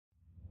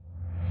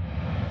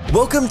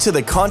Welcome to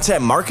the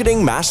Content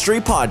Marketing Mastery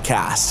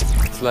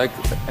Podcast. It's like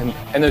an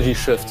energy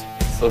shift.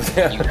 So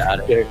you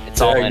got it. It's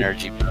all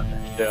energy, brother.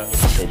 Yeah.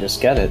 They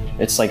just get it.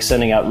 It's like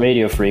sending out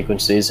radio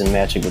frequencies and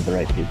matching with the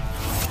right people.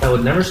 I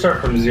would never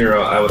start from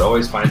zero. I would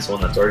always find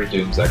someone that's already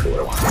doing exactly what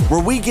I want.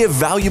 Where we give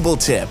valuable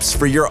tips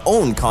for your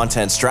own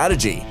content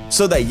strategy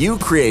so that you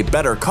create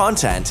better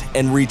content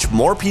and reach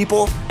more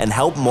people and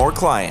help more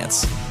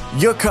clients.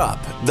 Yucup,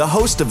 the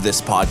host of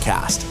this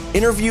podcast,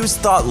 interviews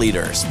thought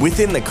leaders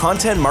within the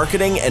content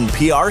marketing and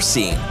PR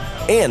scene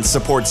and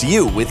supports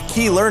you with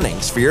key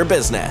learnings for your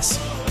business.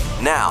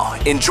 Now,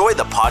 enjoy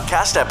the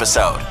podcast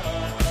episode.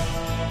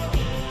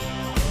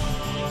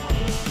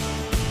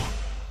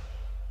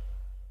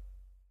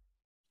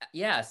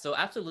 Yeah, so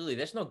absolutely.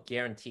 There's no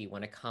guarantee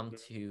when it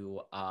comes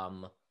to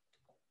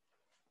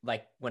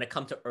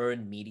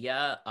earned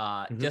media.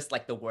 Just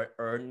like the word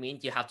earn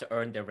means, you have to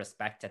earn their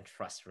respect and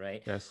trust,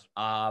 right? Yes.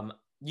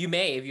 You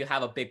may, if you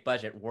have a big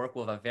budget, work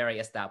with a very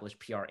established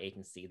PR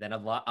agency. Then a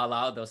lot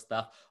of those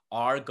stuff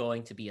are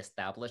going to be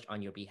established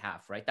on your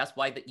behalf, right? That's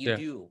why you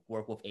do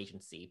work with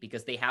agency,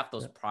 because they have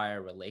those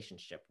prior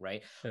relationship,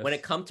 right? Yes. When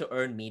it comes to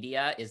earned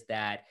media, is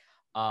that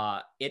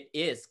it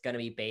is going to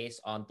be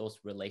based on those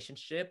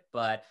relationship,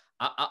 but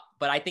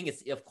I think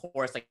it's, of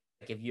course, like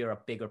if you're a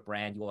bigger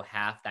brand, you will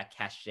have that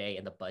cachet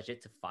and the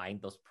budget to find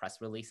those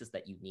press releases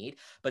that you need.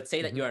 But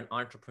say that you're an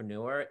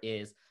entrepreneur,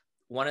 is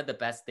one of the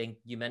best things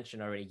you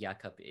mentioned already,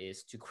 Yucup,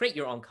 is to create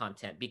your own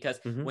content,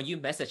 because when you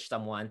message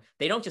someone,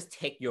 they don't just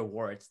take your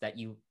words that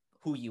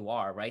who you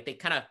are, right? They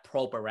kind of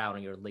probe around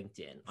on your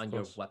LinkedIn, on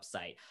your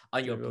website,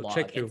 on your blog,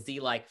 and see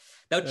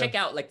they'll check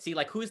out,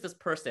 who is this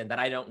person that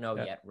I don't know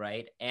yet,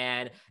 right?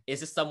 And is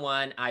this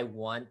someone I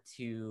want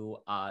to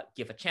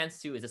give a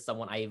chance to? Is this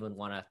someone I even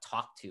want to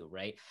talk to,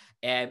 right?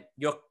 And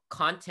your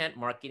content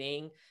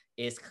marketing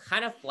is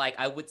kind of like,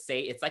 I would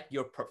say it's like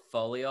your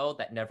portfolio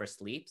that never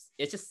sleeps.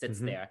 It just sits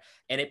there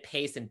and it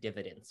pays in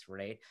dividends,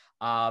 right?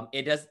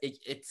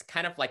 It's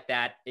kind of like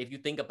that. If you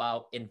think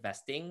about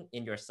investing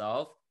in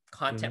yourself,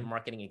 content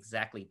marketing,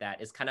 exactly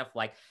that. Is kind of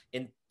like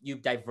you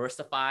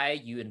diversify,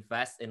 you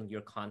invest in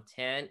your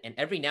content, and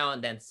every now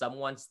and then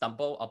someone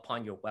stumble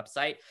upon your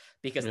website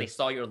because they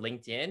saw your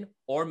LinkedIn,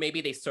 or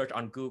maybe they search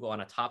on Google on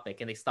a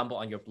topic and they stumble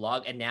on your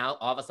blog, and now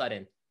all of a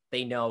sudden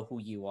they know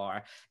who you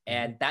are,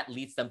 and that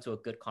leads them to a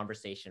good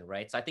conversation,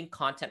 right? So I think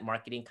content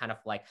marketing kind of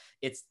like,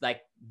 it's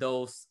like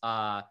those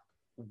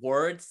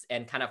words,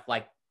 and kind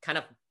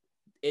of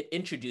it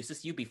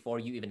introduces you before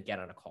you even get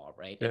on a call,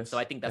 right? Yes. And so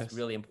I think that's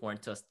really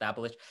important to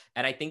establish.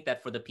 And I think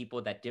that for the people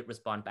that did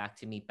respond back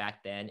to me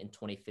back then in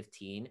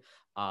 2015,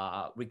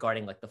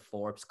 regarding like the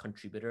Forbes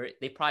contributor,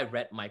 they probably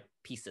read my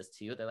pieces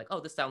too. They're like, oh,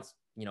 this sounds,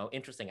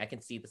 interesting. I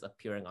can see this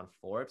appearing on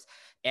Forbes.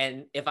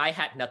 And if I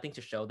had nothing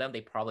to show them,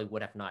 they probably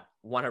would have not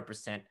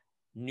 100%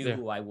 knew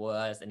who I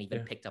was and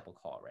even picked up a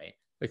call, right?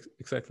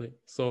 Exactly.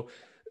 So,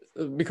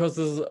 because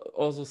this is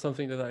also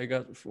something that I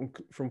got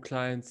from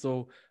clients.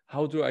 So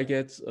how do I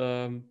get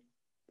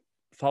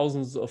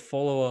thousands of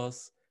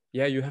followers?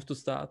 Yeah, you have to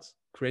start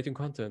creating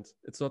content.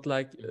 It's not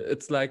like,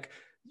 it's like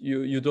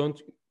you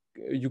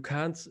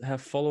can't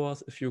have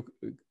followers if you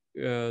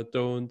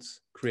don't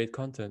create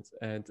content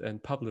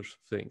and publish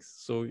things.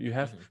 So you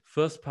have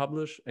first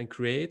publish and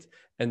create,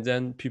 and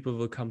then people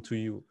will come to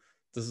you.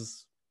 This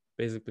is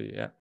basically,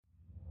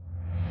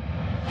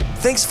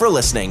 Thanks for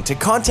listening to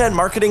Content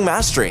Marketing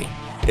Mastery.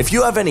 If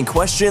you have any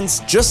questions,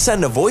 just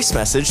send a voice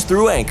message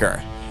through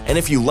Anchor. And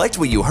if you liked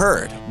what you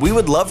heard, we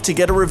would love to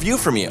get a review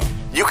from you.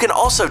 You can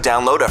also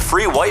download a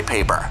free white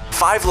paper,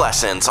 5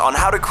 lessons on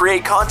how to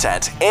create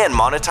content and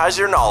monetize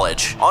your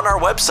knowledge, on our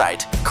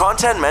website,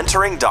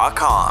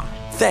 contentmentoring.com.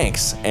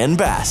 Thanks and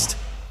best.